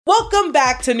Welcome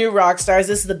back to New Rockstars.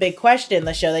 This is The Big Question,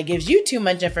 the show that gives you too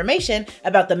much information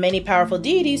about the many powerful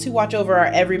deities who watch over our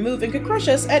every move and could crush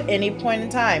us at any point in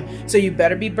time. So you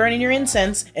better be burning your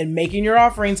incense and making your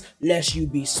offerings, lest you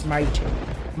be smited.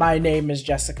 My name is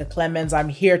Jessica Clemens. I'm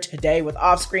here today with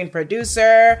off-screen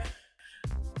producer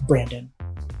Brandon.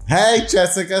 Hey,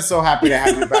 Jessica. So happy to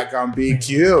have you back on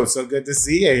BQ. So good to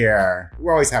see you here.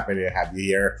 We're always happy to have you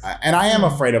here. And I am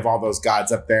afraid of all those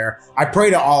gods up there. I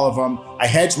pray to all of them. I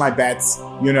hedge my bets.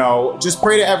 You know, just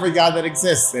pray to every god that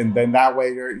exists. And then that way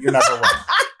you're never wrong.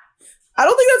 I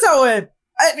don't think that's how it...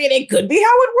 I mean, it could be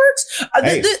how it works.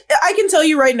 Hey. I can tell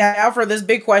you right now, for this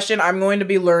big question, I'm going to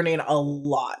be learning a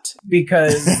lot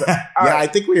because... I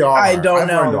think we all I don't I've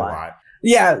know learned a lot.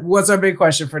 Yeah, what's our big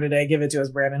question for today? Give it to us,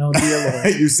 Brandon. Oh, dear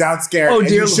Lord. You sound scared. Oh, and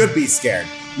dear you Lord. should be scared.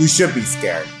 You should be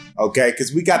scared. Okay?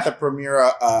 Because we got the premiere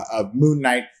of Moon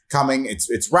Knight coming.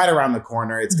 It's right around the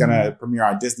corner. It's going to premiere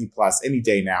on Disney Plus any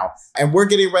day now. And we're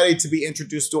getting ready to be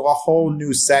introduced to a whole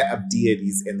new set of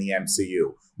deities in the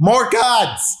MCU. More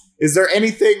gods! Is there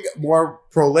anything more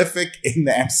prolific in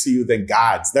the MCU than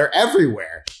gods? They're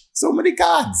everywhere. So many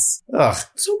gods. Ugh.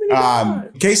 So many gods.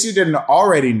 In case you didn't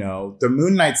already know, the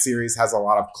Moon Knight series has a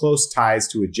lot of close ties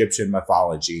to Egyptian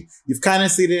mythology. You've kind of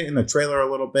seen it in the trailer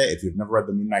a little bit. If you've never read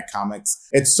the Moon Knight comics,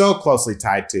 it's so closely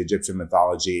tied to Egyptian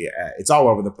mythology. It's all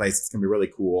over the place. It's going to be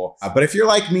really cool. But if you're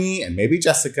like me and maybe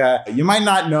Jessica, you might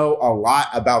not know a lot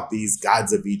about these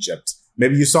gods of Egypt.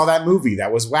 Maybe you saw that movie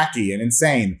that was wacky and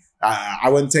insane. I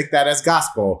wouldn't take that as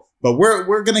gospel, but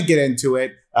we're going to get into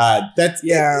it.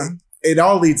 It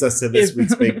all leads us to this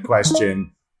week's big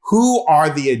question. Who are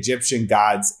the Egyptian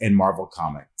gods in Marvel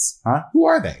Comics? Huh? Who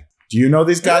are they? Do you know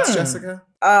these gods, Jessica?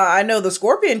 I know the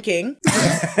Scorpion King.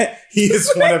 He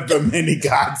is one of the many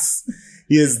gods.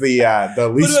 He is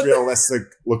the least realistic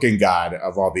looking god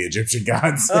of all the Egyptian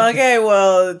gods. Okay,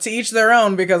 well, to each their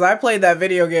own, because I played that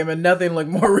video game and nothing looked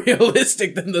more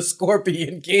realistic than the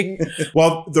Scorpion King.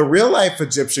 Well, the real life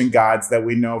Egyptian gods that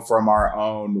we know from our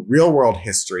own real world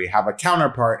history have a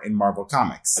counterpart in Marvel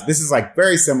Comics. This is like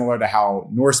very similar to how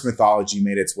Norse mythology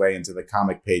made its way into the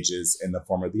comic pages in the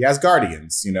form of the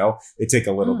Asgardians. You know, they take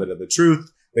a little bit of the truth.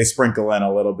 They sprinkle in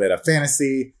a little bit of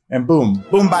fantasy, and boom,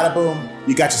 boom, bada boom,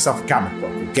 you got yourself a comic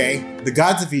book, okay? The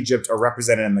gods of Egypt are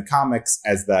represented in the comics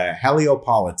as the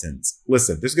Heliopolitans.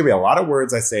 Listen, there's going to be a lot of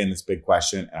words I say in this big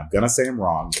question, and I'm going to say them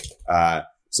wrong.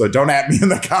 So don't at me in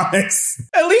the comics.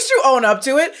 At least you own up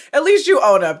to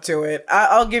it.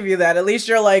 I'll give you that. At least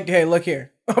you're like, hey, look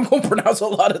here. I'm going to pronounce a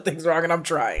lot of things wrong, and I'm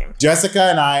trying. Jessica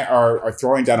and I are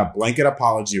throwing down a blanket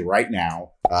apology right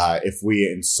now. If we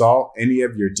insult any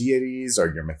of your deities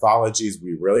or your mythologies,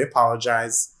 we really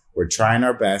apologize. We're trying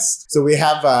our best. So we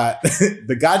have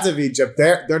the gods of Egypt.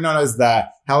 They're known as the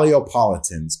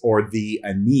Heliopolitans or the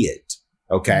Aeneid.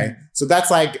 Okay. So that's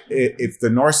like if the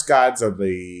Norse gods are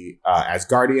the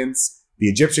Asgardians, the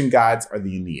Egyptian gods are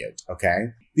the Aeneid.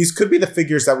 Okay. These could be the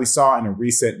figures that we saw in a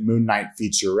recent Moon Knight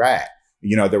featurette.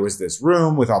 You know, there was this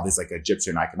room with all these like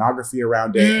Egyptian iconography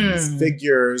around it and these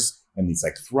figures and these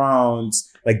like thrones.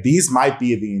 Like these might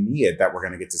be the Aeneid that we're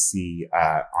going to get to see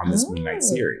on this Moon Knight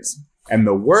series. And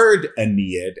the word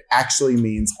Aeneid actually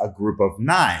means a group of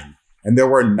 9. And there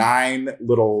were 9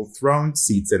 little throne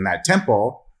seats in that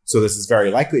temple. So this is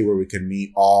very likely where we can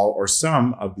meet all or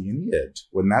some of the Aeneid.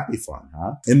 Wouldn't that be fun,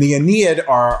 huh? And the Aeneid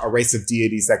are a race of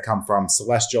deities that come from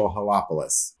celestial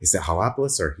Heliopolis. Is it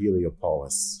Heliopolis or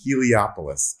Heliopolis?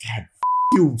 Heliopolis. God,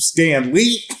 you, Stan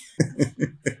Lee.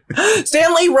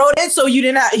 Stan Lee wrote it, so he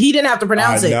didn't have to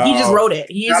pronounce it. He just wrote it.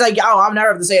 He's like, oh, I'm never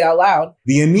going to say it out loud.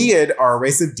 The Aeneid are a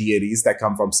race of deities that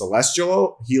come from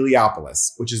celestial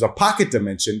Heliopolis, which is a pocket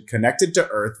dimension connected to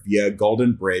Earth via a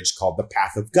golden bridge called the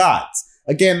Path of Gods.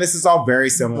 Again, this is all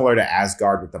very similar to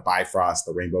Asgard with the Bifrost,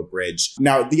 the Rainbow Bridge.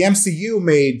 Now, the MCU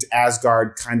made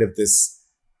Asgard kind of this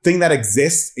thing that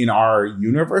exists in our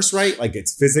universe, right? Like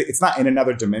it's not in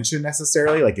another dimension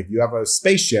necessarily. Like if you have a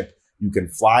spaceship, you can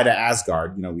fly to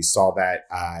Asgard. You know, we saw that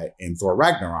in Thor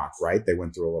Ragnarok, right? They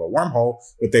went through a little wormhole,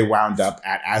 but they wound up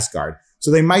at Asgard.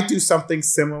 So they might do something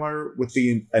similar with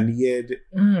the Aeneid,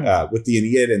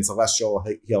 and Celestial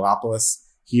Heliopolis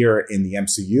here in the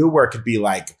MCU, where it could be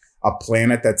like a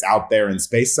planet that's out there in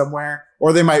space somewhere.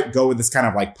 Or they might go with this kind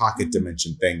of like pocket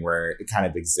dimension thing where it kind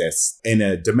of exists in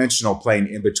a dimensional plane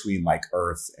in between like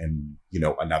Earth and, you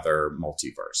know, another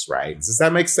multiverse, right? Does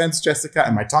that make sense, Jessica?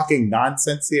 Am I talking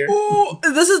nonsense here? Ooh,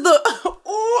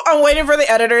 I'm waiting for the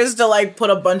editors to like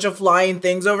put a bunch of flying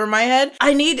things over my head.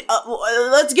 I need,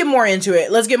 let's get more into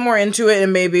it.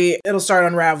 And maybe it'll start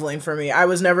unraveling for me. I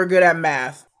was never good at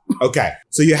math. Okay,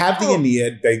 so you have the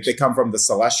Aeneid. They come from the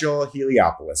celestial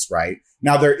Heliopolis, right?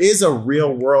 Now, there is a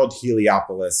real world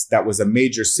Heliopolis that was a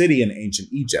major city in ancient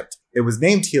Egypt. It was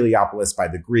named Heliopolis by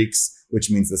the Greeks,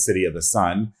 which means the city of the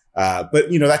sun.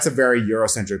 But, you know, that's a very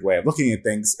Eurocentric way of looking at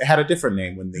things. It had a different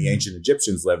name when the ancient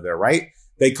Egyptians lived there, right?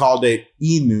 They called it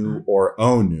Inu or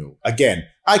Onu. Again,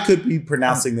 I could be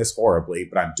pronouncing this horribly,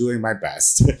 but I'm doing my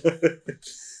best.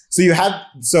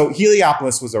 So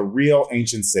Heliopolis was a real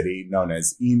ancient city known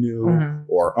as Inu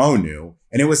or Onu,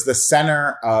 and it was the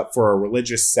center for a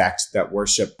religious sect that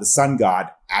worshiped the sun god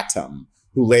Atum,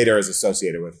 who later is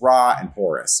associated with Ra and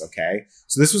Horus. Okay,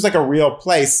 so this was like a real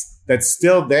place that's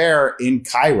still there in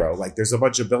Cairo. Like there's a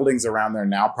bunch of buildings around there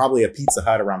now, probably a Pizza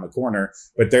Hut around the corner,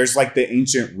 but there's like the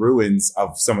ancient ruins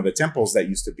of some of the temples that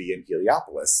used to be in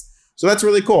Heliopolis. So that's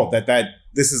really cool that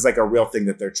this is like a real thing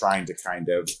that they're trying to kind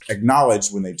of acknowledge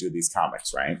when they do these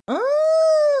comics, right?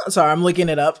 Sorry, I'm looking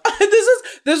it up.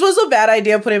 This was a bad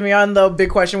idea putting me on the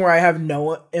big question where I have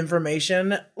no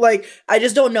information. Like, I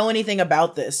just don't know anything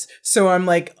about this. So I'm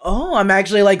like, oh, I'm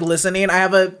actually like listening. I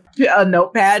have a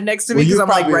notepad next to me because I'm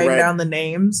like writing down the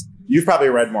names. You've probably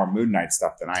read more Moon Knight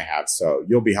stuff than I have, so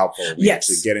you'll be helpful when we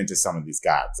actually get into some of these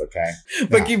gods, okay?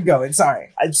 But keep going,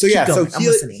 sorry.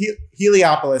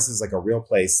 Heliopolis is like a real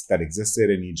place that existed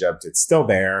in Egypt. It's still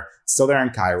there in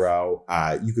Cairo.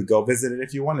 You could go visit it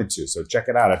if you wanted to, so check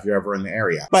it out if you're ever in the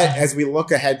area. But as we look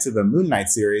ahead to the Moon Knight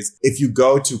series, if you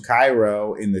go to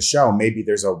Cairo in the show, maybe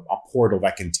there's a portal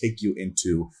that can take you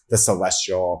into the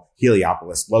celestial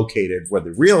Heliopolis located where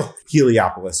the real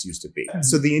Heliopolis used to be.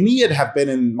 So the Aeneid have been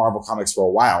in Marvel Comics for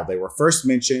a while. They were first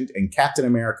mentioned in Captain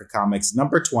America Comics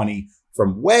number 20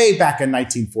 from way back in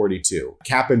 1942.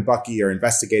 Cap and Bucky are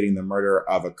investigating the murder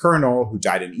of a colonel who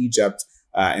died in Egypt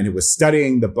and who was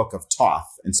studying the Book of Thoth.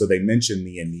 And so they mention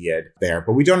the Aeneid there,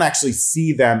 but we don't actually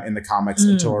see them in the comics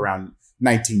until around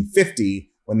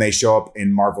 1950 when they show up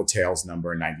in Marvel Tales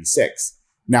number 96.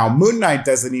 Now, Moon Knight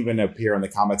doesn't even appear in the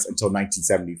comics until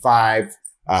 1975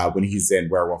 when he's in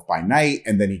Werewolf by Night,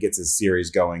 and then he gets his series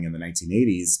going in the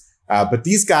 1980s. But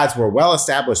these gods were well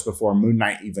established before Moon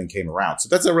Knight even came around. So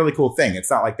that's a really cool thing.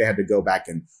 It's not like they had to go back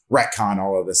and retcon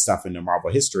all of this stuff into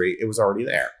Marvel history. It was already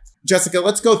there. Jessica,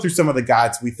 let's go through some of the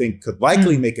gods we think could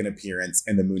likely make an appearance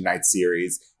in the Moon Knight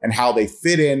series and how they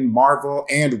fit in Marvel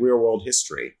and real world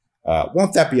history.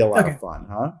 Won't that be a lot of fun,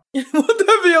 huh? Won't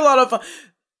that be a lot of fun?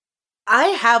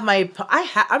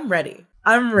 I'm ready.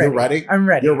 You're ready? I'm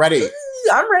ready. You're ready.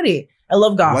 I'm ready. I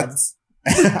love gods.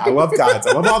 I love gods.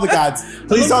 I love all the gods.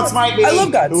 Please don't smite me. I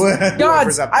love gods.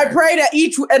 Gods. I pray to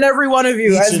each and every one of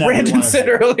you, as Brandon said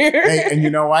earlier. Hey, and you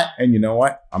know what?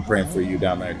 I'm praying for you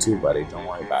down there too, buddy. Don't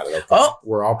worry about it. Okay? Oh,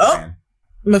 we're all praying.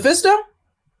 Mephisto?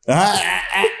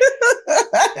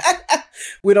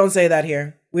 We don't say that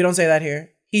here.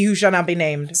 He who shall not be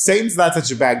named. Satan's not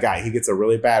such a bad guy. He gets a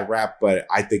really bad rap, but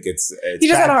I think it's he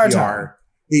just had a hard time.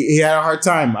 He had a hard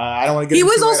time. I don't want to get. He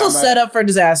was also set up for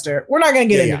disaster. We're not going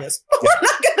to get into this. Yeah.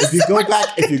 If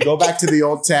you go back to the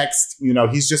old text, you know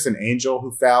he's just an angel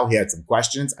who fell. He had some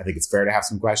questions. I think it's fair to have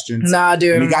some questions. Nah,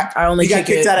 dude. He got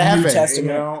kicked out of heaven. New Testament.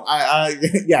 You know,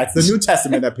 yeah, it's the New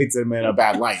Testament that paints him in a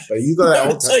bad light. But you go to that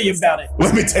Old Testament.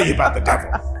 Let me tell you about the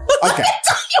devil. Okay.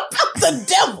 The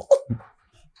devil.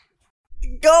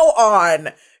 Go on.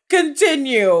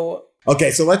 Continue.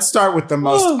 Okay, so let's start with the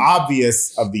most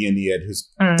obvious of the Aeneid, who's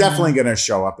definitely going to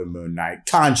show up in Moon Knight.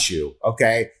 Khonshu,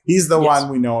 okay? He's the one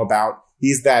we know about.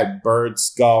 He's that bird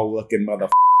skull looking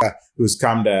motherfucker who's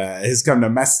come to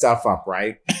mess stuff up,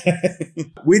 right?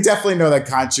 We definitely know that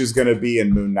Khonshu is going to be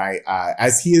in Moon Knight,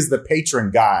 as he is the patron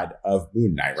god of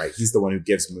Moon Knight, right? He's the one who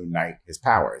gives Moon Knight his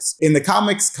powers. In the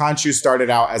comics, Khonshu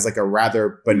started out as like a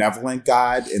rather benevolent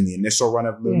god in the initial run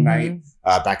of Moon Knight,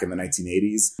 back in the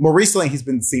 1980s. More recently, he's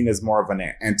been seen as more of an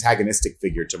antagonistic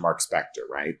figure to Mark Spector,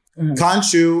 right?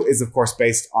 Khonshu is, of course,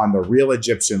 based on the real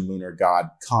Egyptian lunar god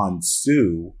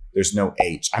Khonsu. There's no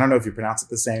H. I don't know if you pronounce it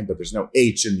the same, but there's no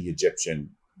H in the Egyptian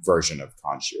version of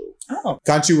Khonshu.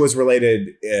 Khonshu was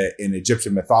related in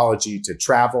Egyptian mythology to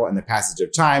travel and the passage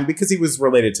of time because he was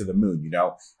related to the moon, you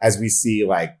know, as we see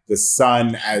like the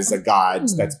sun as a god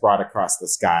that's brought across the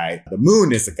sky. The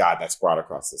moon is a god that's brought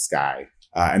across the sky.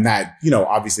 And that, you know,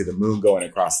 obviously the moon going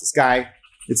across the sky,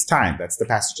 it's time. That's the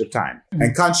passage of time.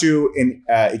 And Khonshu in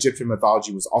Egyptian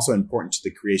mythology was also important to the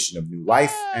creation of new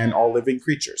life and all living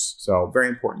creatures. So very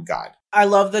important god. I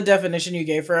love the definition you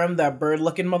gave for him, that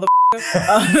bird-looking motherfucker.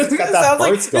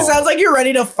 It sounds like you're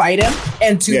ready to fight him.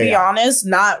 And to be honest,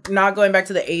 not going back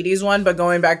to the 80s one, but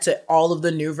going back to all of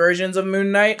the new versions of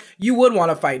Moon Knight, you would want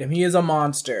to fight him. He is a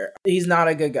monster. He's not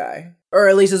a good guy. Or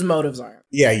at least his motives aren't.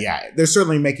 Yeah. They're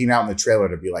certainly making out in the trailer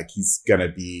to be like he's going to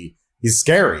be, He's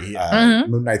scary.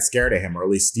 Moon Knight's scared of him, or at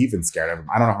least Steven's scared of him.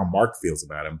 I don't know how Mark feels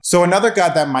about him. So another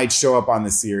god that might show up on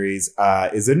the series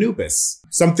is Anubis.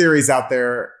 Some theories out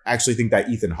there actually think that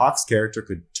Ethan Hawke's character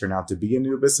could turn out to be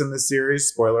Anubis in this series.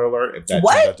 Spoiler alert, if that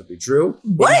turns out to be true.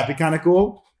 Wouldn't that be kind of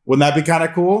cool?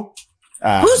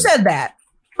 Who said that?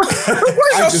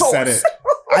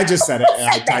 I just said it and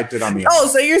I typed it on the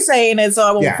so you're saying it so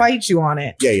I won't fight you on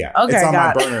it. Yeah. Okay, it's on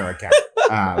my burner account.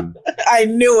 I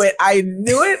knew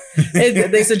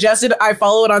it. They suggested I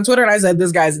follow it on Twitter and I said,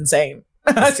 this guy's insane.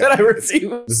 That's what I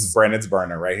received. This is Brandon's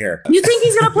burner right here. You think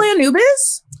he's going to play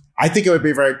Anubis? I think it would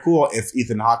be very cool if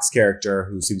Ethan Hawke's character,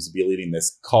 who seems to be leading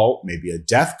this cult, maybe a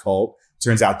death cult,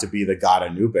 turns out to be the god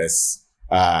Anubis.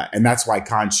 And that's why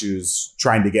Khonshu's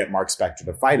trying to get Mark Spector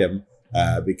to fight him.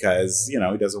 Because, he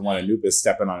doesn't want Anubis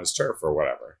stepping on his turf or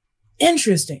whatever.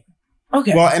 Interesting.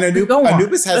 Okay. Well, and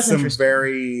Anubis has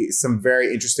some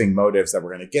very interesting motives that we're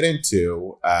going to get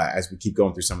into as we keep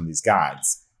going through some of these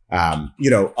gods.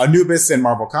 Anubis in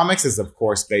Marvel Comics is, of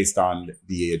course, based on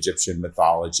the Egyptian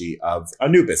mythology of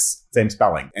Anubis, same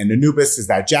spelling. And Anubis is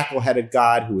that jackal-headed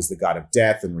god who is the god of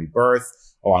death and rebirth,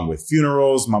 along with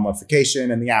funerals,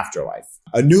 mummification, and the afterlife.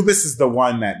 Anubis is the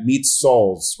one that meets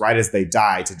souls right as they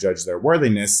die to judge their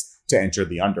worthiness to enter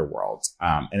the underworld.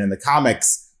 And in the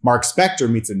comics, Mark Spector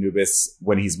meets Anubis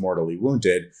when he's mortally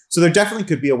wounded. So there definitely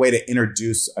could be a way to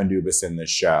introduce Anubis in this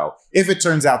show. If it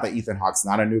turns out that Ethan Hawke's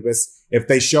not Anubis, if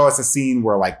they show us a scene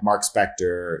where like Mark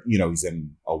Spector, he's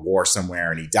in a war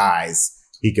somewhere and he dies,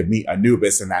 he could meet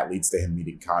Anubis, and that leads to him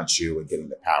meeting Khonshu and getting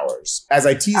the powers. As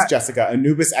I teased Jessica,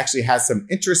 Anubis actually has some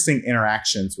interesting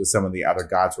interactions with some of the other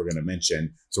gods we're going to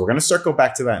mention. So we're going to circle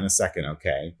back to that in a second,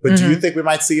 okay? But do you think we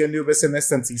might see Anubis in this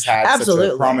since he's had such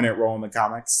a prominent role in the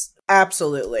comics?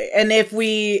 Absolutely. And if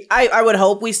I would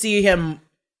hope we see him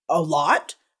a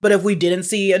lot. But if we didn't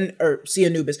see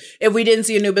Anubis,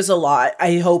 a lot,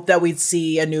 I hope that we'd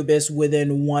see Anubis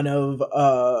within one of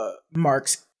Mark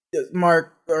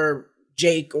or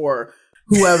Jake or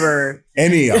whoever.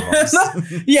 Any of them.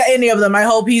 Yeah, any of them. I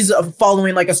hope he's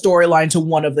following like a storyline to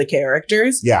one of the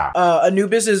characters. Yeah.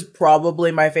 Anubis is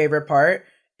probably my favorite part.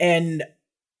 And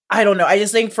I don't know. I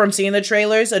just think from seeing the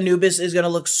trailers, Anubis is going to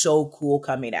look so cool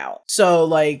coming out. So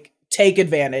like, take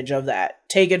advantage of that.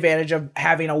 Take advantage of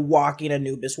having a walking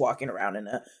Anubis walking around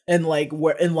in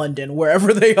London,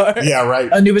 wherever they are. Yeah,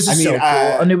 right. Anubis is so cool.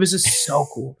 Anubis is so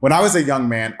cool. When I was a young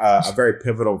man, a very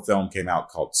pivotal film came out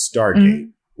called Stargate,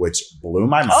 which blew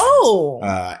my mind.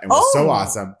 And was so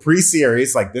awesome.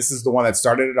 Pre-series, like this is the one that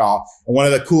started it all. And one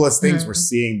of the coolest things we're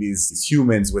seeing these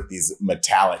humans with these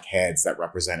metallic heads that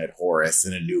represented Horus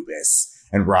and Anubis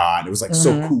and Ra. And it was like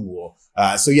so cool.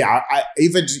 So yeah, I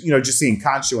even just seeing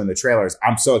Khonshu in the trailers,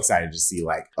 I'm so excited to see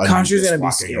like Khonshu's gonna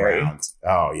be scary. Around.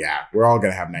 Oh yeah, we're all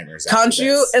gonna have nightmares.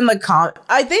 Khonshu and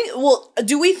I think. Well,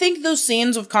 do we think those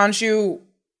scenes of Khonshu,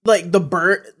 like the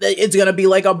bird, it's gonna be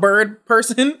like a bird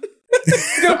person?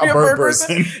 It's gonna be a bird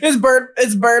person.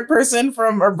 It's bird person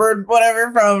from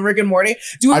Rick and Morty.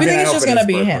 Do we think it's just gonna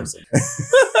be him?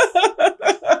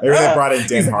 Maybe they brought in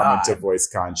Dan Harmon to voice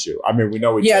Khonshu. I mean, we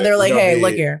know we. Yeah, they're like, hey,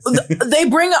 look here. They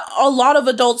bring a lot of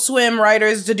Adult Swim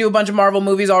writers to do a bunch of Marvel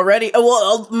movies already.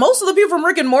 Well, most of the people from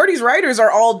Rick and Morty's writers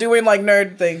are all doing like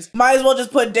nerd things. Might as well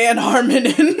just put Dan Harmon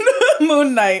in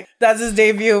Moon Knight. That's his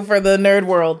debut for the nerd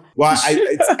world. Well,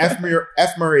 it's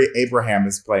F. Murray Abraham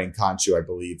is playing Khonshu, I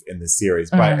believe, in this series.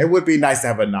 But it would be nice to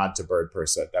have a nod to Bird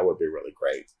Person. That would be really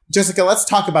great. Jessica, let's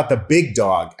talk about the big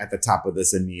dog at the top of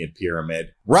this Aeneid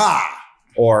pyramid, Ra.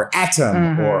 Or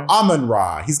Atum, or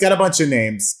Amun-Ra. He's got a bunch of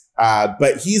names,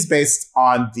 but he's based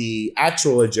on the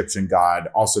actual Egyptian god,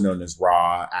 also known as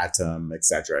Ra, Atum,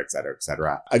 etc., etc.,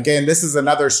 etc. Again, this is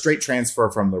another straight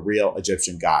transfer from the real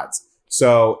Egyptian gods.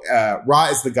 So Ra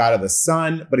is the god of the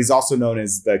sun, but he's also known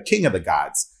as the king of the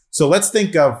gods. So let's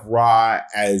think of Ra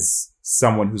as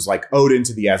someone who's like Odin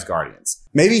to the Asgardians.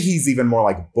 Maybe he's even more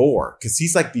like Bor, because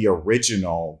he's like the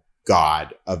original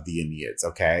god of the Aeneids,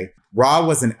 okay? Ra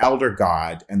was an elder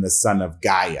god and the son of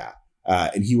Gaia,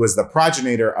 and he was the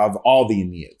progenitor of all the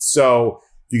Aeneids. So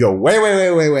if you go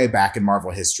way back in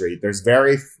Marvel history, there's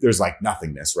like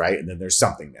nothingness, right? And then there's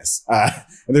somethingness.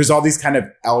 And there's all these kind of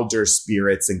elder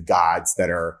spirits and gods that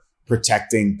are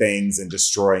protecting things and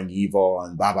destroying evil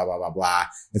and blah, blah, blah, blah, blah.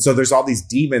 And so there's all these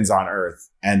demons on Earth,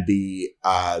 and the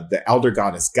elder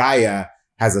goddess Gaia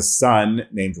has a son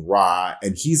named Ra,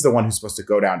 and he's the one who's supposed to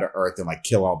go down to Earth and like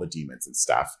kill all the demons and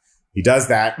stuff. He does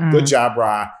that. Good job,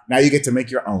 Ra. Now you get to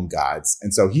make your own gods.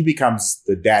 And so he becomes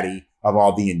the daddy of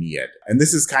all the Aeneid. And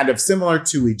this is kind of similar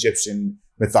to Egyptian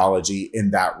mythology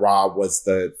in that Ra was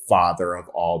the father of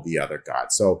all the other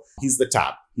gods. So he's the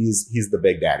top. He's the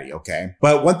big daddy, okay?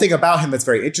 But one thing about him that's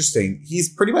very interesting,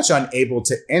 he's pretty much unable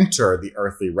to enter the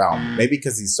earthly realm, maybe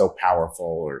because he's so powerful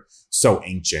or so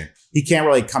ancient. He can't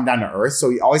really come down to earth,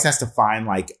 so he always has to find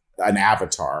like an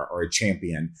avatar or a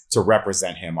champion to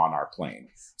represent him on our plane.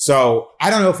 So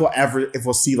I don't know if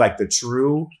we'll see like the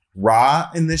true Ra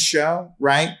in this show,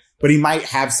 right? But he might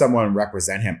have someone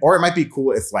represent him. Or it might be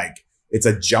cool if like it's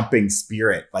a jumping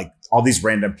spirit. Like all these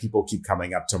random people keep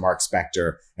coming up to Mark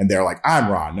Spector and they're like,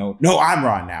 I'm Ra. No, I'm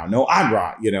Ra now. No, I'm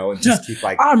Ra, you know, and just keep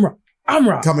like, I'm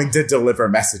Ra. Coming to deliver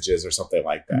messages or something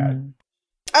like that.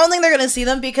 I don't think they're going to see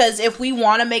them because if we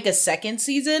want to make a second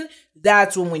season,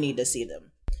 that's when we need to see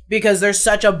them. Because they're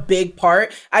such a big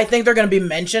part. I think they're going to be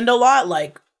mentioned a lot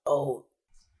like, oh,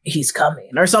 he's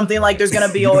coming or something. Like there's going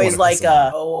to be always like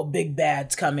a big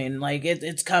bad's coming. Like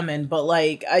it's coming. But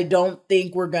like, I don't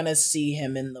think we're going to see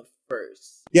him in the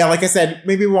first. Yeah, like I said,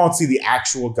 maybe we won't see the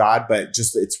actual god, but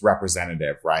just its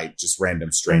representative, right? Just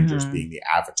random strangers being the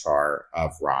avatar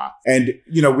of Ra. And,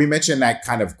 you know, we mentioned that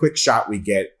kind of quick shot we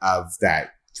get of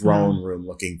that throne room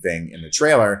looking thing in the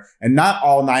trailer. And not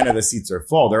all 9 of the seats are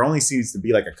full. There only seems to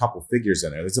be like a couple figures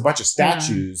in there. There's a bunch of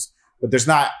statues, but it's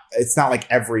not like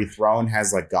every throne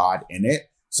has like God in it.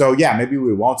 So yeah, maybe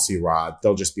we won't see Ra.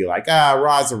 They'll just be like,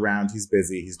 Ra's around. He's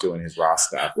busy. He's doing his Ra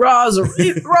stuff. Ra's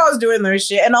doing their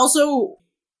shit. And also,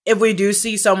 if we do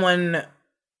see someone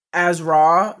as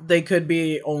Ra, they could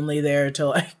be only there to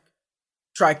like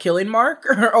try killing Mark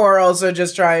or also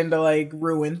just trying to like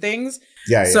ruin things.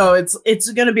 Yeah. So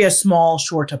it's going to be a small,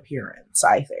 short appearance,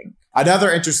 I think.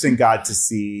 Another interesting god to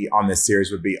see on this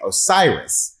series would be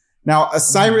Osiris. Now,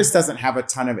 Osiris doesn't have a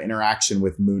ton of interaction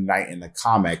with Moon Knight in the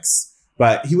comics,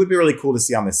 but he would be really cool to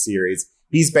see on this series.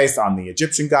 He's based on the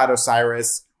Egyptian god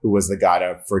Osiris, who was the god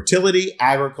of fertility,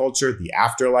 agriculture, the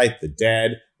afterlife, the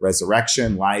dead,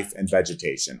 resurrection, life, and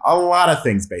vegetation. A lot of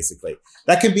things, basically.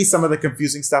 That can be some of the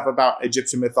confusing stuff about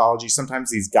Egyptian mythology.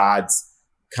 Sometimes these gods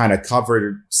kind of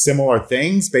covered similar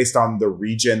things based on the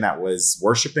region that was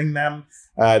worshiping them.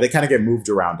 They kind of get moved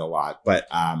around a lot. But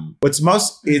what's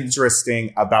most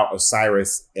interesting about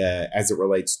Osiris as it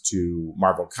relates to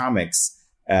Marvel Comics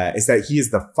is that he is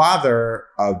the father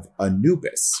of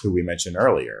Anubis, who we mentioned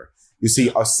earlier. You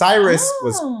see, Osiris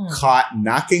was caught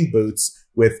knocking boots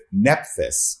with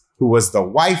Nephthys, who was the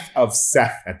wife of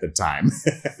Seth at the time.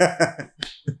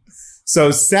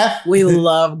 So Seth... We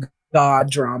love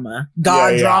God drama.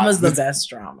 God drama is the best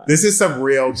drama. This is some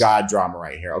real God drama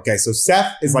right here. Okay, so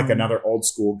Seth is like another old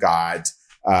school god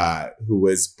who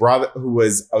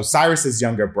was Osiris's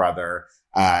younger brother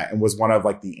and was one of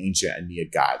like the ancient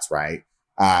Aeneid gods, right?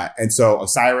 And so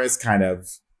Osiris kind of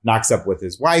knocks up with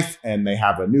his wife and they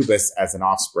have Anubis as an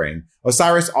offspring.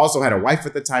 Osiris also had a wife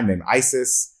at the time named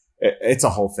Isis. It's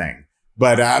a whole thing.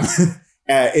 But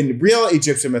in real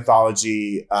Egyptian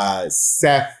mythology,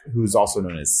 Seth, who's also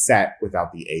known as Set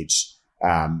without the H,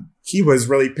 he was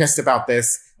really pissed about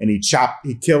this and he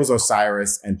kills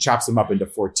Osiris and chops him up into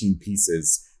 14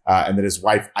 pieces. And then his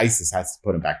wife Isis has to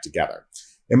put him back together.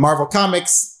 In Marvel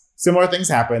Comics, similar things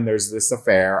happen. There's this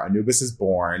affair. Anubis is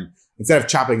born. Instead of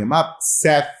chopping him up,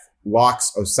 Seth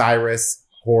locks Osiris,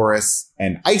 Horus,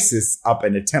 and Isis up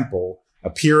in a temple,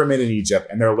 a pyramid in Egypt,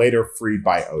 and they're later freed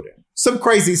by Odin. Some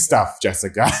crazy stuff,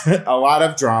 Jessica. A lot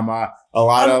of drama, a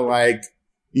lot of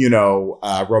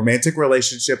romantic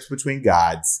relationships between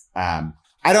gods.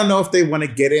 I don't know if they want to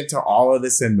get into all of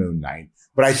this in Moon Knight,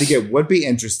 but I think it would be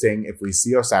interesting if we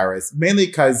see Osiris, mainly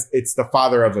because it's the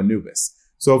father of Anubis.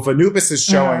 So if Anubis is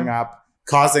showing up,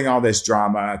 causing all this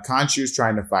drama, Khonshu's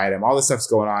trying to fight him, all this stuff's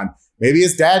going on. Maybe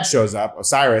his dad shows up,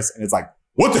 Osiris, and it's like,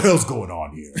 what the hell's going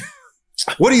on here?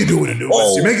 What are you doing,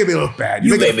 Anubis? You're making me look bad.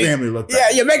 You're making the family look bad.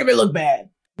 Yeah, you're making me look bad.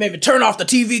 Maybe turn off the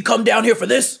TV, come down here for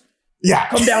this. Yeah.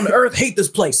 Come down to Earth, hate this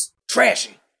place.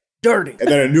 Trashy. Dirty. And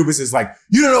then Anubis is like,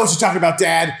 you don't know what you're talking about,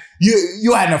 Dad.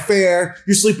 You had an affair.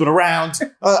 You're sleeping around.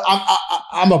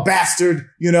 I'm a bastard.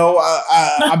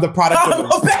 I'm the product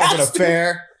of an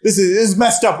affair. This is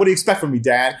messed up. What do you expect from me,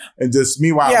 Dad? And just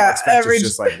meanwhile, Spector's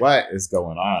just like, what is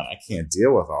going on? I can't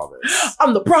deal with all this.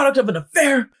 I'm the product of an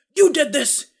affair. You did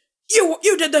this.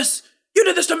 You did this. You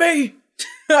did this to me.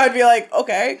 I'd be like,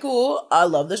 okay, cool. I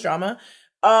love this drama.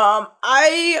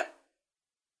 I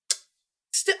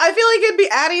feel like it'd be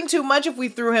adding too much if we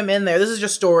threw him in there. This is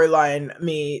just storyline,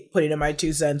 me putting in my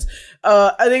 2 cents.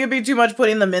 I think it'd be too much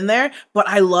putting them in there, but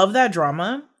I love that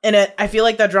drama. And I feel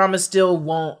like that drama still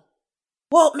won't.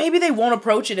 Well, maybe they won't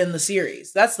approach it in the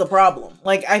series. That's the problem.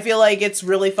 Like, I feel like it's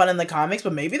really fun in the comics,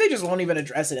 but maybe they just won't even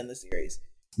address it in the series.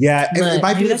 Yeah, it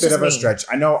might be a bit of a stretch.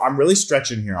 I know I'm really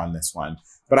stretching here on this one.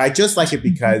 But I just like it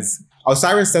because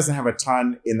Osiris doesn't have a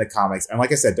ton in the comics. And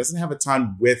like I said, doesn't have a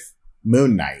ton with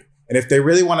Moon Knight. And if they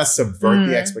really want to subvert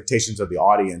the expectations of the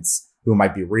audience who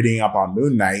might be reading up on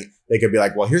Moon Knight, they could be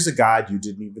like, well, here's a god you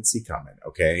didn't even see coming,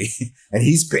 okay? And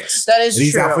he's pissed. That is and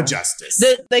he's true. out for justice.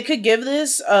 They could give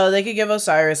this, they could give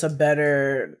Osiris a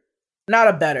better, not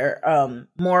a better,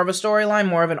 more of a storyline,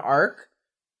 more of an arc.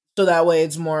 So that way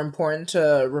it's more important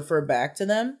to refer back to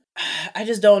them. I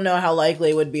just don't know how likely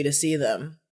it would be to see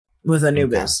them with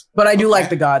Anubis. Okay. But I do like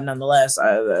the god nonetheless.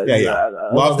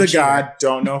 Love the god.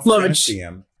 Don't know if we're going to see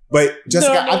him. But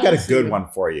Jessica, I've got a good one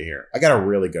for you here. I got a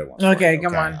really good one. Okay,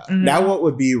 come on. Now, what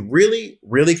would be really,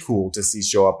 really cool to see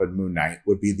show up in Moon Knight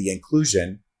would be the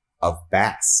inclusion of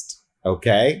Bast.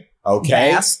 Okay?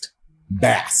 Bast.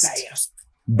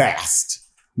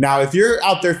 Now, if you're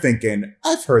out there thinking,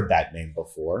 I've heard that name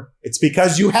before, it's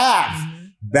because you have.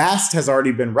 Bast has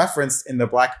already been referenced in the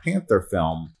Black Panther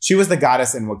film. She was the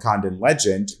goddess in Wakandan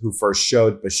legend who first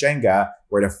showed Bashenga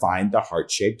where to find the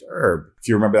heart-shaped herb. If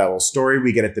you remember that little story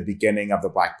we get at the beginning of the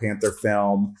Black Panther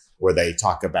film, where they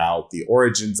talk about the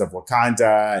origins of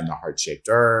Wakanda and the heart-shaped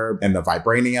herb and the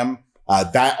vibranium,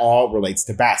 that all relates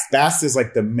to Bast. Bast is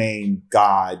like the main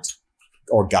god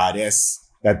or goddess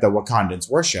that the Wakandans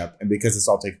worship. And because this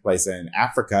all takes place in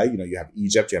Africa, you have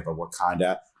Egypt, you have a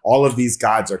Wakanda, all of these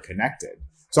gods are connected.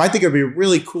 So I think it'd be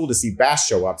really cool to see Bast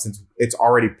show up since it's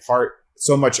already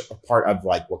so much a part of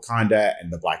like Wakanda and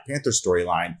the Black Panther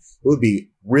storyline. It would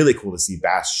be really cool to see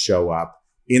Bast show up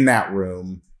in that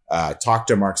room, talk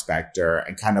to Mark Spector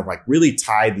and kind of like really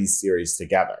tie these series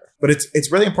together. But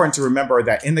it's really important to remember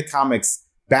that in the comics,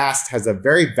 Bast has a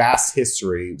very vast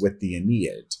history with the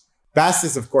Aeneid. Bast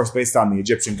is, of course, based on the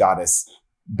Egyptian goddess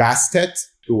Bastet,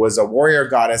 who was a warrior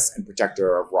goddess and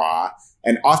protector of Ra,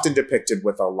 and often depicted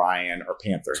with a lion or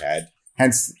panther head,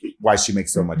 hence why she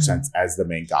makes so much sense as the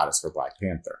main goddess for Black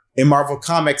Panther. In Marvel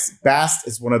Comics, Bast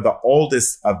is one of the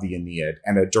oldest of the Aeneid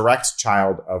and a direct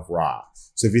child of Ra.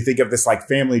 So if you think of this like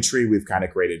family tree we've kind of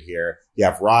created here, you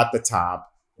have Ra at the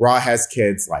top. Ra has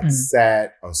kids like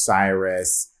Set,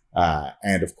 Osiris,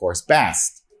 and of course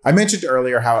Bast. I mentioned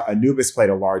earlier how Anubis played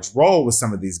a large role with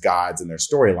some of these gods and their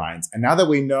storylines. And now that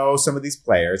we know some of these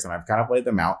players and I've kind of laid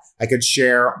them out, I could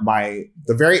share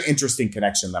the very interesting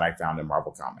connection that I found in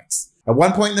Marvel Comics. At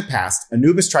one point in the past,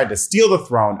 Anubis tried to steal the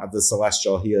throne of the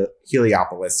celestial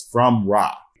Heliopolis from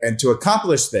Ra. And to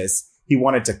accomplish this, he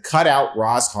wanted to cut out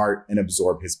Ra's heart and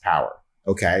absorb his power.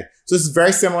 Okay, so this is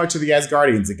very similar to the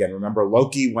Asgardians again. Remember,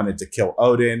 Loki wanted to kill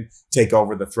Odin, take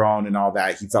over the throne and all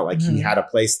that. He felt like he had a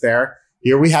place there.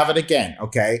 Here we have it again,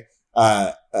 okay?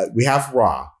 We have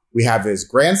Ra. We have his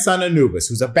grandson Anubis,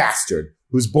 who's a bastard,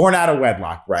 who's born out of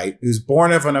wedlock, right? Who's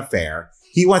born of an affair.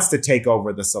 He wants to take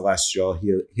over the celestial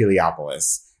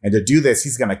Heliopolis. And to do this,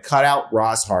 he's going to cut out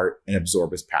Ra's heart and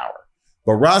absorb his power.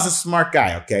 But Ra's a smart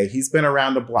guy, okay? He's been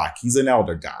around the block. He's an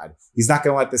elder god. He's not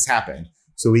going to let this happen.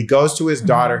 So he goes to his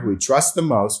daughter, who he trusts the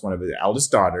most, one of his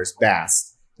eldest daughters,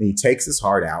 Bast, and he takes his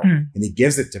heart out and he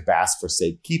gives it to Bast for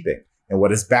safekeeping. And what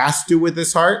does Bast do with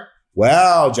his heart?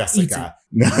 Well, Jessica,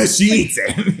 no, she eats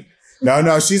it.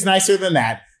 No, she's nicer than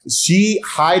that. She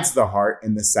hides the heart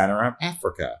in the center of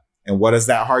Africa. And what does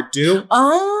that heart do?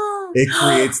 Oh. It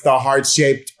creates the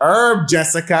heart-shaped herb,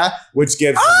 Jessica, which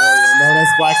gives the warrior known as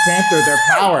Black Panther their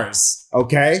powers.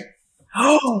 Okay?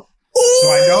 So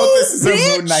I know this is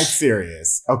a Moon Knight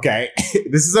series. Okay?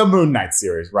 This is a Moon Knight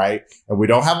series, right? And we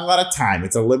don't have a lot of time.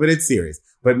 It's a limited series.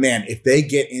 But man, if they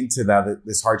get into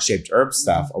this heart-shaped herb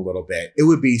stuff a little bit, it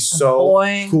would be so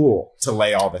cool to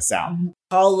lay all this out.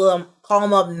 Call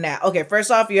them up now. Okay, first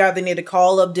off, you either need to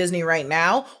call up Disney right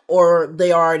now, or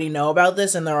they already know about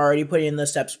this and they're already putting the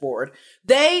steps forward.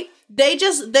 They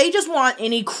just want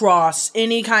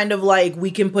any kind of like,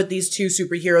 we can put these two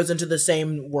superheroes into the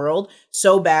same world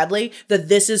so badly that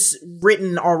this is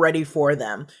written already for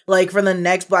them. Like for the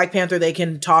next Black Panther, they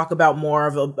can talk about more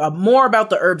about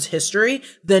the herb's history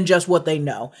than just what they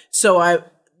know. So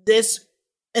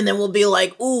and then we'll be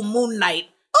like, ooh, Moon Knight.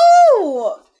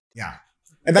 Ooh. Yeah.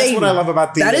 And that's what I love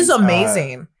about that is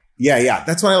amazing. Yeah.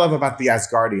 That's what I love about the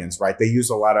Asgardians, right? They use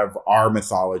a lot of our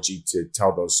mythology to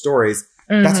tell those stories.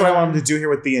 That's what I want them to do here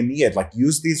with the Aeneid. Like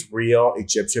use these real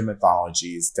Egyptian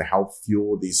mythologies to help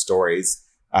fuel these stories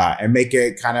and make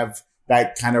it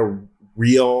that kind of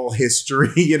real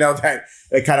history,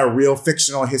 that kind of real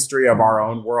fictional history of our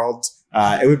own world.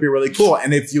 It would be really cool.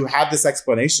 And if you have this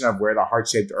explanation of where the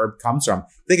heart-shaped herb comes from,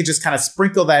 they could just kind of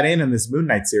sprinkle that in this Moon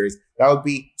Knight series. That would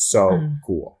be so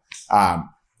cool.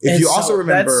 If you also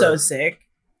remember, that's so sick.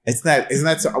 Isn't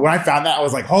that so? When I found that, I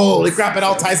was like, holy crap, it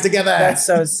all ties together. That's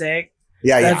so sick.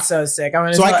 Yeah, That's so sick. I'm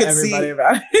going to So I tell could everybody see-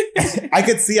 about it. I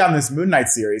could see on this Moon Knight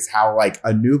series how like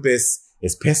Anubis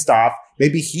is pissed off.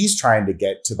 Maybe he's trying to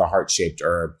get to the heart-shaped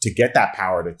herb to get that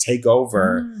power to take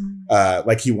over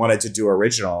like he wanted to do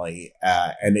originally.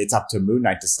 And it's up to Moon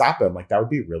Knight to stop him. Like that would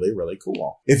be really, really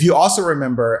cool. If you also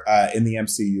remember in the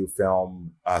MCU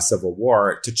film Civil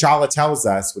War, T'Challa tells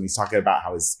us when he's talking about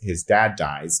how his dad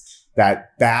dies,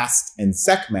 that Bast and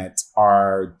Sekhmet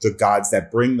are the gods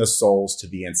that bring the souls to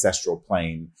the ancestral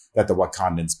plane that the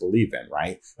Wakandans believe in,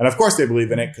 right? And of course they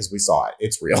believe in it because we saw it.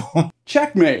 It's real.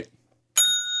 Checkmate.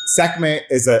 Sekhmet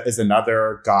is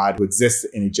another god who exists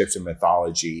in Egyptian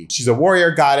mythology. She's a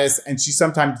warrior goddess, and she's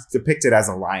sometimes depicted as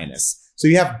a lioness. So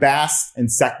you have Bast and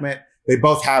Sekhmet. They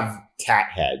both have cat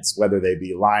heads, whether they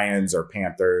be lions or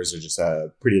panthers or just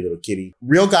a pretty little kitty.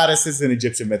 Real goddesses in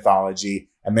Egyptian mythology,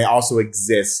 and they also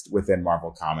exist within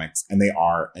Marvel Comics, and they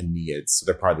are Enneads. So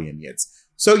they're part of the Enneads.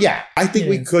 So yeah, I think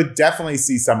we could definitely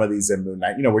see some of these in Moon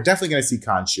Knight. You know, we're definitely going to see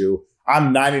Khonshu.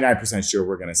 I'm 99% sure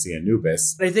we're going to see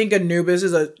Anubis. I think Anubis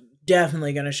is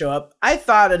definitely going to show up. I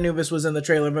thought Anubis was in the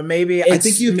trailer, but maybe I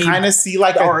think you kind of see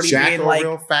like a already jackal being,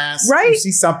 real fast. right? You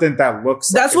see something that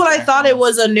looks That's like what a I jackal. thought it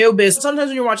was Anubis. Sometimes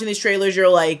when you're watching these trailers, you're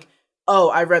like, oh,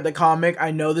 I read the comic.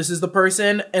 I know this is the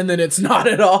person. And then it's not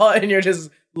at all. And you're just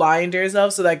lying to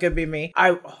yourself. So that could be me.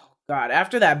 Oh God,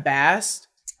 after that Bast,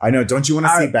 I know. Don't you want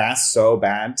to see Bast so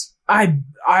bad? I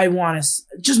want to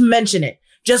just mention it.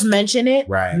 Just mention it.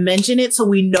 Right. Mention it so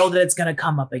we know that it's going to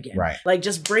come up again. Right. Like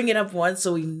just bring it up once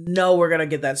so we know we're going to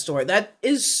get that story. That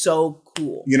is so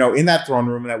cool. You know, in that throne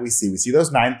room that we see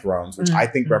those 9 thrones, which I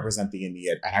think represent the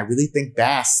Ennead. And I really think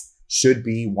Bast should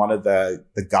be one of the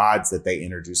gods that they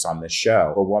introduce on this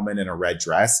show. A woman in a red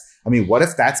dress. I mean, what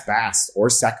if that's Bast or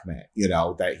Sekhmet, you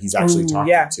know, that he's actually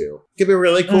talking to? It could be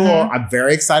really cool. I'm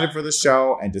very excited for the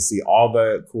show and to see all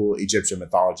the cool Egyptian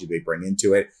mythology they bring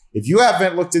into it. If you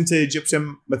haven't looked into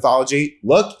Egyptian mythology,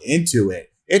 look into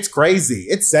it. It's crazy.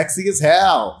 It's sexy as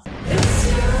hell. It's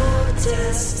your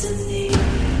destiny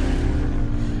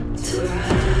to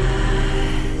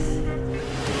rise.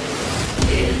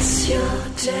 It's your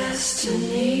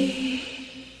destiny.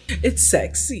 It's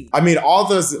sexy. I mean, all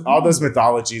those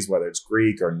mythologies, whether it's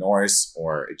Greek or Norse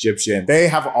or Egyptian, they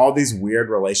have all these weird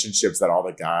relationships that all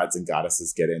the gods and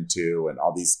goddesses get into, and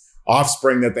all these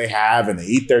offspring that they have, and they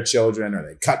eat their children, or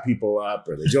they cut people up,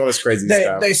 or they do all this crazy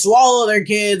stuff. They swallow their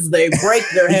kids. They break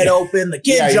their head open. The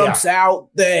kid jumps out.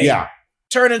 They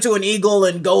turn into an eagle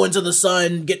and go into the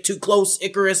sun. Get too close,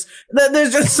 Icarus.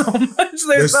 There's just so much.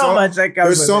 There's so much that comes.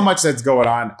 There's so much that's going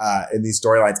on in these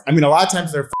storylines. I mean, a lot of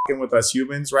times they're fucking with us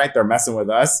humans, right? They're messing with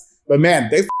us, but man,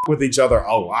 they fuck with each other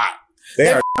a lot.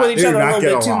 They fuck with each other a little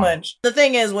bit too along. much. The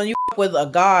thing is, when you fuck with a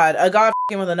god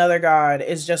fucking with another god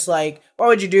is just like, why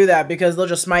would you do that? Because they'll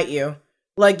just smite you.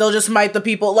 Like, they'll just smite the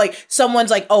people. Like,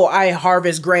 someone's like, oh, I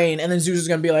harvest grain. And then Zeus is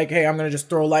going to be like, hey, I'm going to just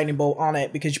throw a lightning bolt on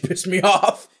it because you pissed me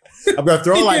off. I'm going to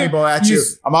throw a lightning bolt at you.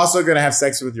 I'm also going to have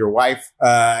sex with your wife.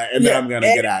 And then I'm going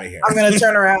to get out of here. I'm going to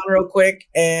turn around real quick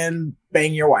and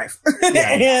bang your wife.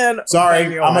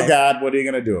 Sorry, I'm a god. What are you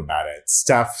going to do about it?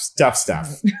 Tough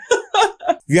stuff.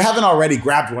 If you haven't already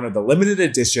grabbed one of the limited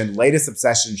edition latest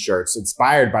Obsession shirts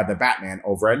inspired by the Batman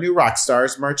over at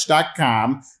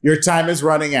newrockstarsmerch.com, your time is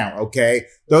running out, okay?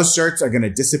 Those shirts are going to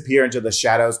disappear into the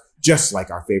shadows just like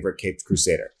our favorite Caped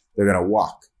Crusader. They're going to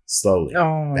walk slowly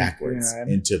backwards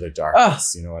into the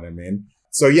darkness. You know what I mean?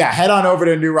 So yeah, head on over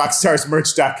to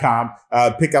newrockstarsmerch.com.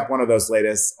 Pick up one of those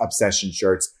latest Obsession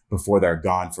shirts before they're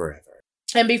gone forever.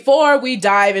 And before we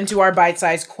dive into our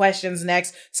bite-sized questions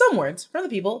next, some words from the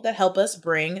people that help us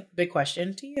bring Big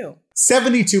Question to you.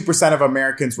 72% of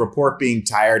Americans report being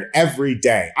tired every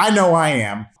day. I know I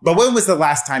am. But when was the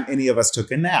last time any of us took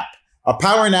a nap? A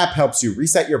power nap helps you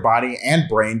reset your body and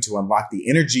brain to unlock the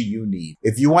energy you need.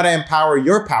 If you want to empower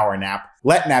your power nap,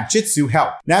 let Napjitsu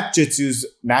help. Napjitsu's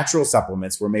natural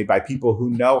supplements were made by people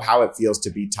who know how it feels to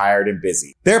be tired and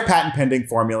busy. Their patent-pending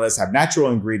formulas have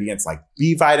natural ingredients like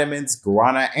B vitamins,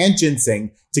 guarana, and ginseng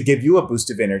to give you a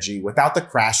boost of energy without the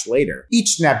crash later.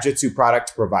 Each Napjitsu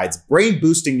product provides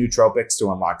brain-boosting nootropics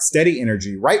to unlock steady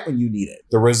energy right when you need it.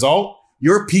 The result?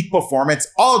 Your peak performance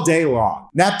all day long.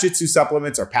 Napjitsu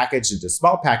supplements are packaged into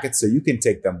small packets so you can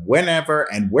take them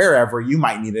whenever and wherever you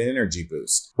might need an energy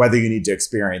boost. Whether you need to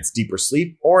experience deeper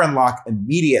sleep or unlock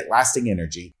immediate lasting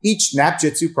energy, each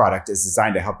Napjitsu product is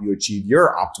designed to help you achieve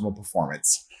your optimal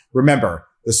performance. Remember,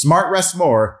 the smart rest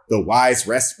more, the wise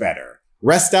rest better.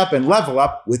 Rest up and level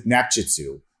up with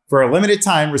Napjitsu. For a limited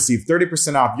time, receive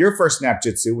 30% off your first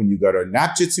Napjitsu when you go to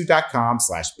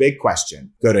napjitsu.com/bigquestion.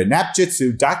 Go to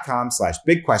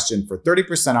napjitsu.com/bigquestion for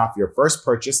 30% off your first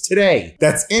purchase today.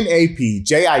 That's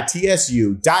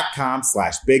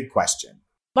napjitsu.com/bigquestion.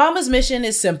 Bombas' mission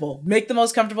is simple. Make the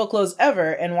most comfortable clothes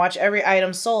ever and watch every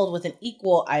item sold with an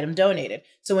equal item donated.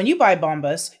 So when you buy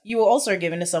Bombas, you will also are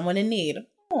given to someone in need.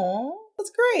 Aww,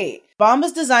 that's great.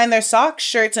 Bombas designed their socks,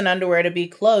 shirts, and underwear to be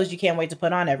clothes you can't wait to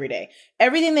put on every day.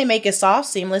 Everything they make is soft,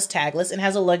 seamless, tagless, and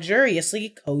has a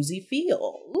luxuriously cozy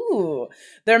feel. Ooh.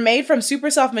 They're made from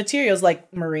super soft materials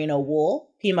like merino wool,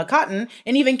 Pima cotton,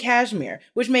 and even cashmere,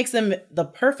 which makes them the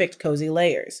perfect cozy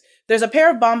layers. There's a pair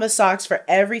of Bombas socks for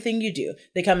everything you do.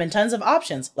 They come in tons of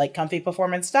options, like comfy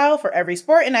performance style for every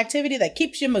sport and activity that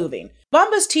keeps you moving.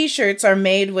 Bombas t-shirts are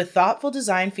made with thoughtful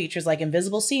design features like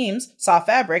invisible seams, soft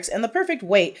fabrics, and the perfect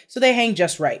weight, so they hang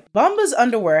just right. Bombas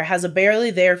underwear has a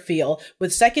barely there feel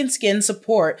with second skin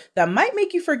support that might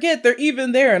make you forget they're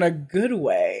even there in a good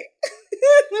way.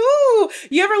 Ooh,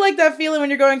 you ever like that feeling when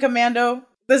you're going commando?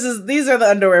 These are the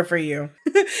underwear for you.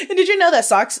 And did you know that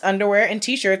socks, underwear, and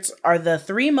t-shirts are the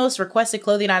 3 most requested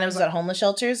clothing items at homeless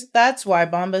shelters? That's why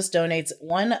Bombas donates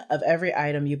one of every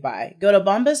item you buy. Go to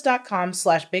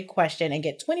bombas.com/bigquestion and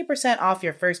get 20% off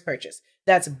your first purchase.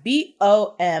 That's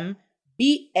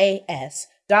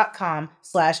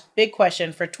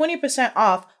BOMBAS.com/bigquestion for 20%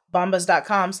 off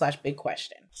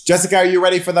bombas.com/bigquestion. Jessica, are you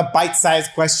ready for the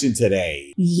bite-sized question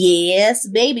today? Yes,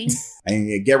 baby. And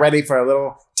you get ready for a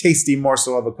little tasty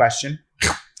morsel of a question.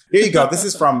 Here you go. This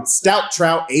is from Stout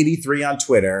Trout 83 on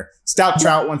Twitter. Stout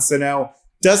Trout wants to know,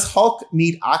 does Hulk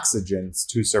need oxygen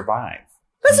to survive?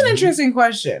 That's an interesting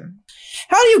question.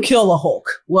 How do you kill a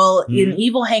Hulk? Well, in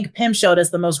Evil Hank Pym showed us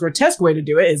the most grotesque way to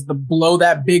do it is to blow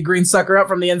that big green sucker up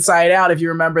from the inside out. If you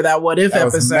remember that What If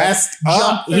episode. Was messed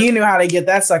up. He knew how to get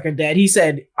that sucker dead. He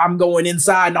said, I'm going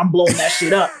inside and I'm blowing that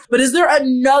shit up. But is there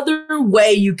another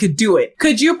way you could do it?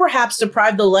 Could you perhaps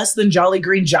deprive the less than jolly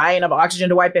green giant of oxygen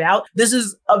to wipe it out? This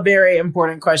is a very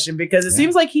important question because it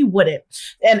seems like he wouldn't.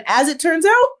 And as it turns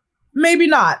out, maybe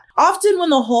not. Often when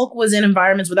the Hulk was in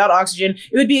environments without oxygen,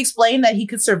 it would be explained that he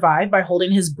could survive by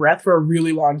holding his breath for a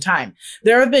really long time.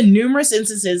 There have been numerous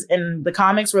instances in the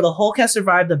comics where the Hulk has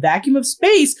survived the vacuum of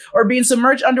space or being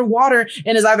submerged underwater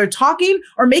and is either talking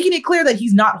or making it clear that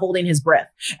he's not holding his breath.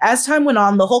 As time went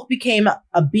on, the Hulk became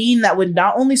a being that would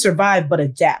not only survive, but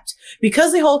adapt.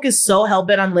 Because the Hulk is so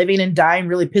hell-bent on living and dying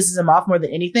really pisses him off more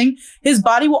than anything, his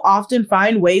body will often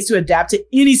find ways to adapt to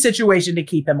any situation to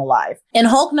keep him alive. In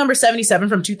Hulk number 77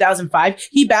 from 2005,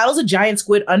 he battles a giant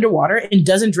squid underwater and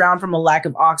doesn't drown from a lack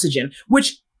of oxygen,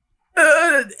 which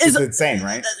is insane,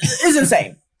 right? Is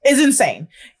insane. Is insane.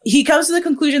 He comes to the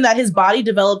conclusion that his body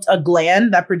developed a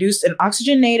gland that produced an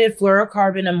oxygenated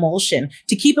fluorocarbon emulsion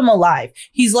to keep him alive.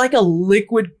 He's like a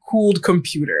liquid-cooled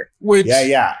computer, which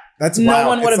that's no wild.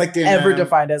 one would have ever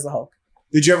defined as a Hulk.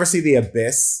 Did you ever see The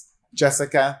Abyss,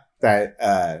 Jessica? That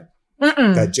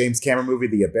James Cameron movie,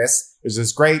 The Abyss. There's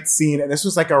this great scene, and this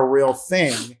was like a real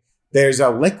thing. There's a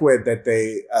liquid that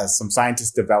some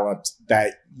scientists developed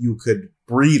that you could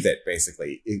breathe it,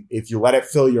 basically. If you let it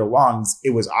fill your lungs,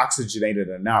 it was oxygenated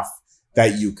enough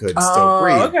that you could still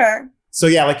breathe. Okay. So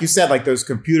yeah, like you said, like those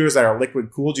computers that are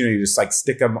liquid cooled, you just like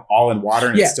stick them all in water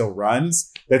and it still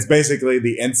runs. That's basically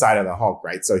the inside of the Hulk,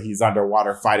 right? So he's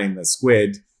underwater fighting the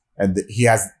squid, and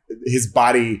his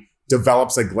body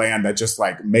develops a gland that just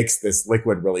like makes this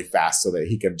liquid really fast so that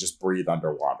he can just breathe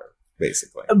underwater,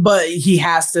 basically. But he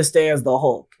has to stay as the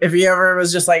Hulk. If he ever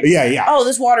was just like, oh,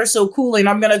 this water's so cooling,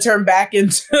 I'm going to turn back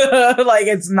into like,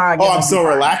 it's not. Oh, I'm so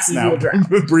relaxed now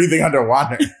breathing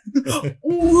underwater.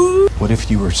 What if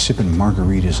you were sipping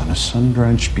margaritas on a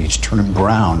sun-drenched beach, turning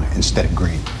brown instead of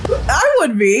green? I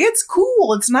would be. It's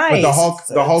cool. It's nice. But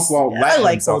the Hulk won't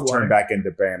let himself turn back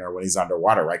into Banner when he's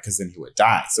underwater, right? Because then he would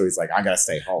die. So he's like, I gotta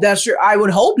stay Hulk. That's true. I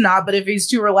would hope not. But if he's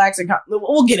too relaxing,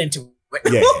 we'll get into it.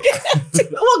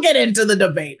 We'll get into the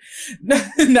debate.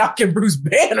 Now, can Bruce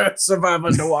Banner survive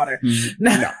underwater?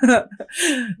 Now,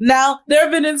 there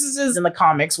have been instances in the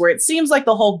comics where it seems like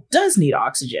the Hulk does need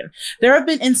oxygen. There have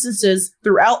been instances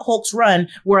throughout Hulk's run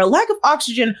where a lack of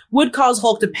oxygen would cause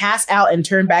Hulk to pass out and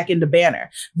turn back into Banner.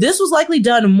 This was likely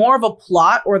done more of a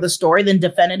plot or the story than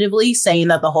definitively saying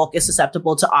that the Hulk is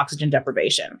susceptible to oxygen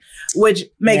deprivation, which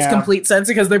makes complete sense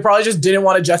because they probably just didn't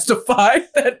want to justify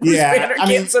that Bruce Banner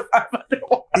can't survive underwater.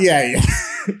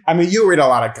 I mean, you read a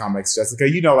lot of comics, Jessica.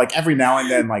 You know, like every now and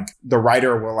then, like the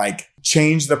writer will like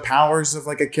change the powers of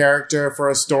like a character for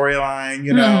a storyline,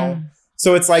 you know?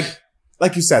 So it's like,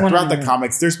 like you said, throughout the 100%.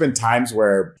 comics, there's been times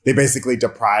where they basically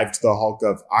deprived the Hulk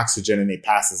of oxygen and he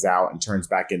passes out and turns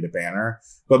back into Banner.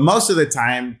 But most of the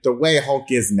time, the way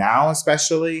Hulk is now,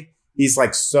 especially, he's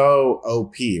like so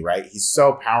OP, right? He's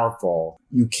so powerful.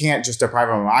 You can't just deprive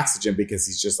him of oxygen because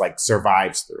he's just like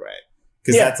survives through it.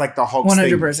 Because that's like the Hulk's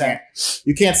 100%. thing.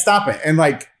 You can't stop it. And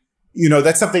like, you know,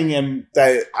 that's something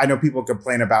that I know people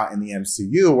complain about in the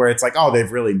MCU where it's like, oh,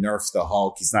 they've really nerfed the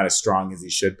Hulk. He's not as strong as he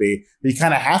should be. But you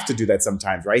kind of have to do that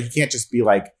sometimes, right? He can't just be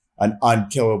like an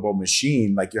unkillable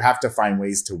machine. Like you have to find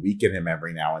ways to weaken him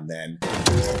every now and then.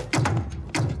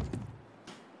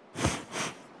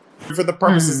 For the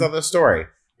purposes of the story.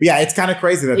 But yeah, it's kind of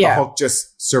crazy that the Hulk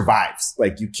just survives.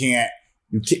 Like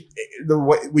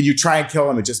when you try and kill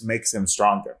him, it just makes him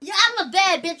stronger. Yeah, I'm a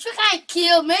bad bitch. You can't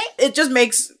kill me. It just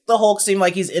makes the Hulk seem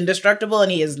like he's indestructible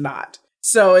and he is not.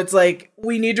 So it's like,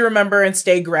 we need to remember and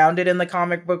stay grounded in the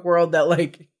comic book world that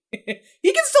like, he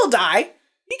can still die.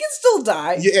 He can still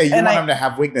die. Yeah, you want him to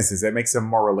have weaknesses. It makes him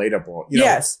more relatable. You know,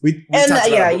 yes. We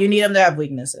you need him to have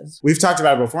weaknesses. We've talked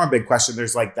about it before on Big Question.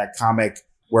 There's like that comic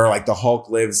where like the Hulk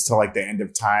lives till like the end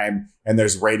of time and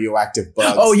there's radioactive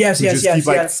bugs. Oh, yes, who yes, just yes, keep,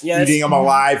 like, yes, yes. eating him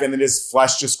alive and then his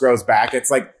flesh just grows back. It's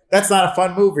like, that's not a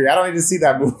fun movie. I don't need to see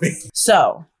that movie.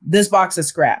 So, this box of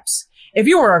scraps. If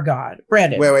you were a god,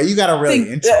 Brandon. Wait, you gotta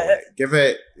really intro it. Give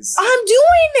it. I'm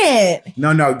doing it.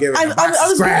 No, give it a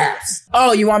box of scraps.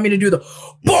 Oh, you want me to do the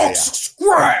box of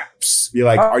scraps? Be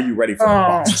like, are you ready for the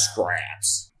box of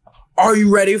scraps? Are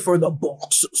you ready for the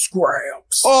box of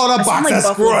scraps? Oh, the box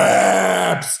of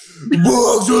scraps!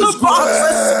 Box of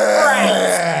scraps!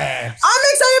 I'm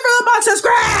excited for the box of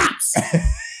scraps!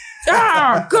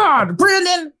 Oh, God.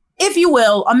 Brandon, if you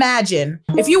will, imagine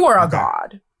if you were a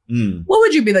god, what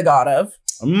would you be the god of?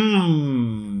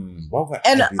 What would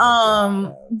I be the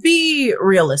god of? Be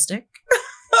realistic.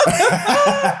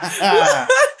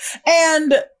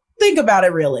 And think about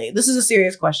it really. This is a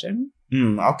serious question.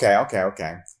 Okay.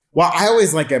 Well, I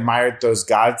always like admired those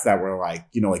gods that were like,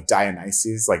 you know, like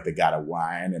Dionysus, like the god of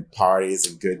wine and parties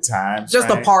and good times. Just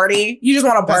right? a party. You just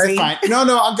want a party. No,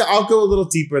 I'll go a little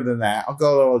deeper than that.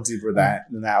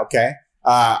 Than that. Okay.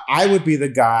 I would be the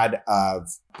god of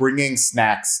bringing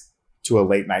snacks to a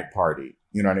late night party.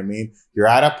 You know what I mean? You're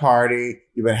at a party,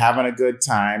 you've been having a good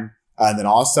time, and then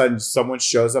all of a sudden someone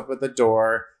shows up at the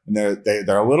door. And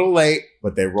they're a little late,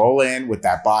 but they roll in with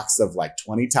that box of like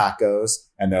 20 tacos.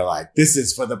 And they're like, this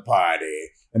is for the party.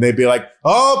 And they'd be like,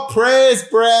 oh, praise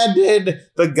Brandon,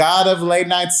 the god of late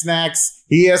night snacks.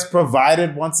 He has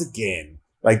provided once again.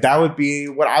 Like that would be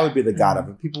what I would be the god of.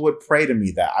 And people would pray to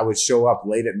me that I would show up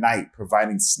late at night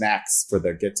providing snacks for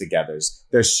their get-togethers,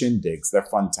 their shindigs, their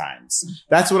fun times.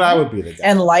 That's what I would be the god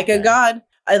And of. like a god.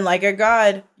 And like a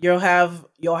god, you'll have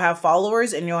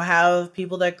followers and you'll have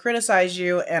people that criticize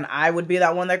you. And I would be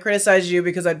that one that criticizes you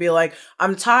because I'd be like,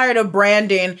 I'm tired of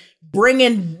Brandon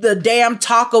bringing the damn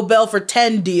Taco Bell for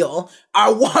 10 deal.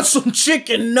 I want some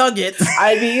chicken nuggets.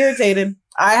 I'd be irritated.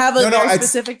 I have a very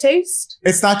specific taste.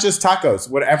 It's not just tacos.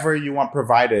 Whatever you want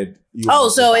provided.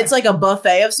 So it's like a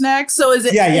buffet of snacks? So is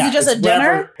it, is it just a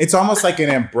dinner? It's almost like an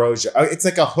ambrosia. It's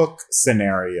like a Hook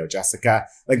scenario, Jessica.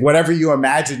 Like whatever you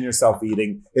imagine yourself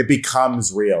eating, it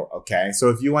becomes real, okay? So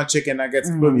if you want chicken nuggets,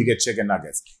 boom, you get chicken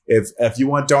nuggets. If you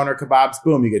want doner kebabs,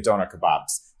 boom, you get doner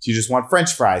kebabs. If you just want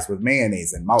French fries with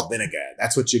mayonnaise and malt vinegar,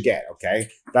 that's what you get, okay?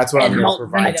 That's what I'm going to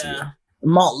provide to you.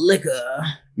 Malt liquor.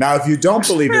 Now, if you don't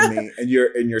believe in me and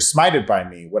you're smited by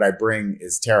me, what I bring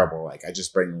is terrible. Like I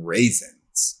just bring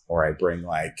raisins, or I bring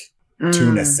like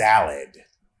tuna salad.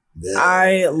 Ugh.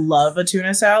 I love a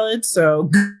tuna salad,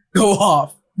 so go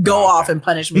off and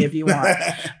punish me if you want.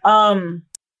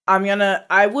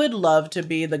 I would love to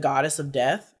be the goddess of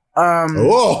death. Going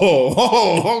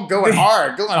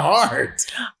hard.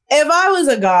 If I was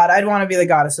a god, I'd want to be the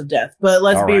goddess of death. But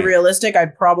let's be realistic.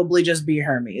 I'd probably just be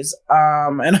Hermes.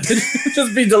 And I'd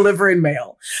just be delivering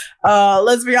mail.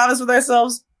 Let's be honest with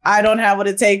ourselves. I don't have what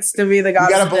it takes to be the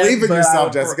goddess of death. You gotta believe in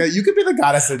yourself, Jessica. You could be the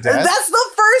goddess of death. That's the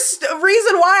first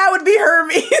reason why I would be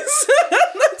Hermes.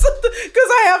 Because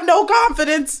I have no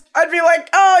confidence. I'd be like,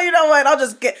 oh, you know what?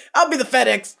 I'll be the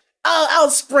FedEx. I'll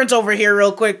sprint over here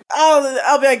real quick.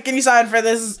 I'll be like, can you sign for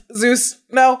this, Zeus?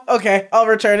 No? Okay, I'll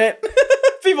return it.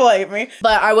 People hate me.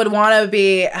 But I would want to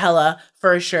be Hela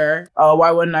for sure. Oh,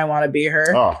 why wouldn't I want to be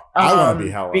her? Oh, I want to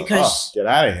be Hela. Because get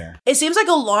out of here. It seems like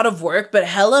a lot of work, but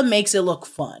Hela makes it look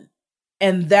fun.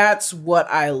 And that's what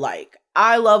I like.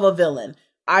 I love a villain.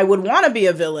 I would want to be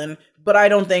a villain, but I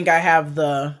don't think I have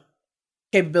the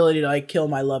capability to like kill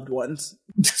my loved ones.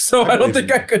 So I don't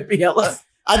think I could be Hela.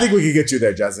 I think we could get you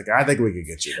there, Jessica. I think we could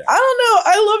get you there. I don't know.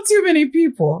 I love too many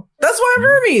people. That's why I'm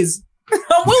Hermes.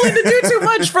 I'm willing to do too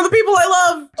much for the people I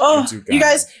love. Oh, you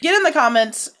guys, get in the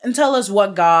comments and tell us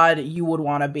what god you would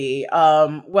want to be.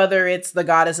 Whether it's the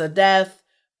goddess of death,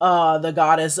 the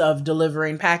goddess of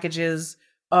delivering packages,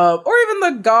 or even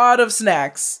the god of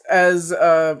snacks, as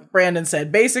Brandon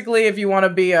said. Basically, if you want to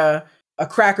be a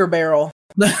Cracker Barrel,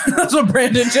 that's what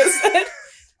Brandon just said.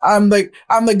 I'm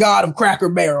the god of Cracker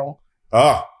Barrel.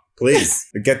 Oh, please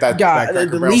get that Cracker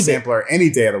Barrel sampler any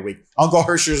day of the week. Uncle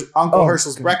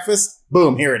Herschel's breakfast.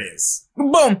 Boom, here it is.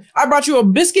 Boom! I brought you a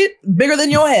biscuit bigger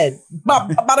than your head.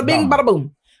 Bada bing, bada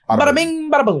boom. Bada bing,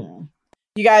 bada boom.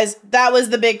 You guys, that was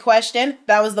the big question.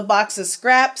 That was the box of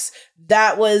scraps.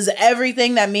 That was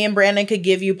everything that me and Brandon could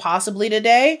give you possibly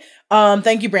today.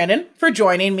 Thank you, Brandon, for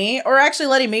joining me, or actually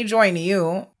letting me join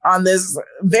you on this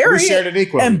very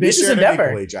ambitious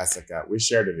endeavor. Jessica. We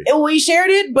shared it equally. We shared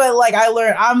it, but like I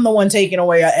learned, I'm the one taking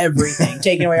away everything,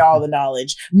 taking away all the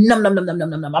knowledge. Num, num, num, num, num,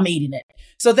 num, num. I'm eating it.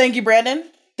 So thank you, Brandon.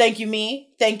 Thank you, me.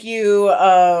 Thank you,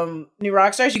 New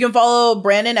Rockstars. You can follow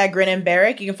Brandon at Grin and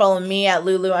Barrick. You can follow me at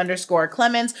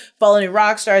Lulu_Clemens. Follow New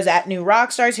Rockstars at New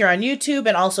Rockstars here on YouTube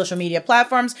and all social media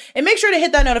platforms. And make sure to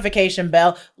hit that notification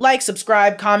bell, like,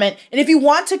 subscribe, comment. And if you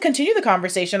want to continue the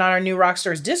conversation on our New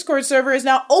Rockstars Discord server is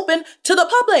now open to the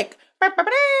public.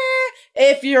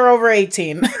 If you're over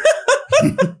 18.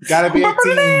 Gotta be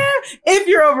 18. If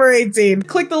you're over 18.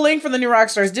 Click the link from the New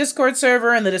Rockstars Discord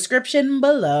server in the description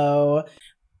below.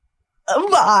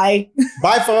 Bye.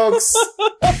 Bye, folks.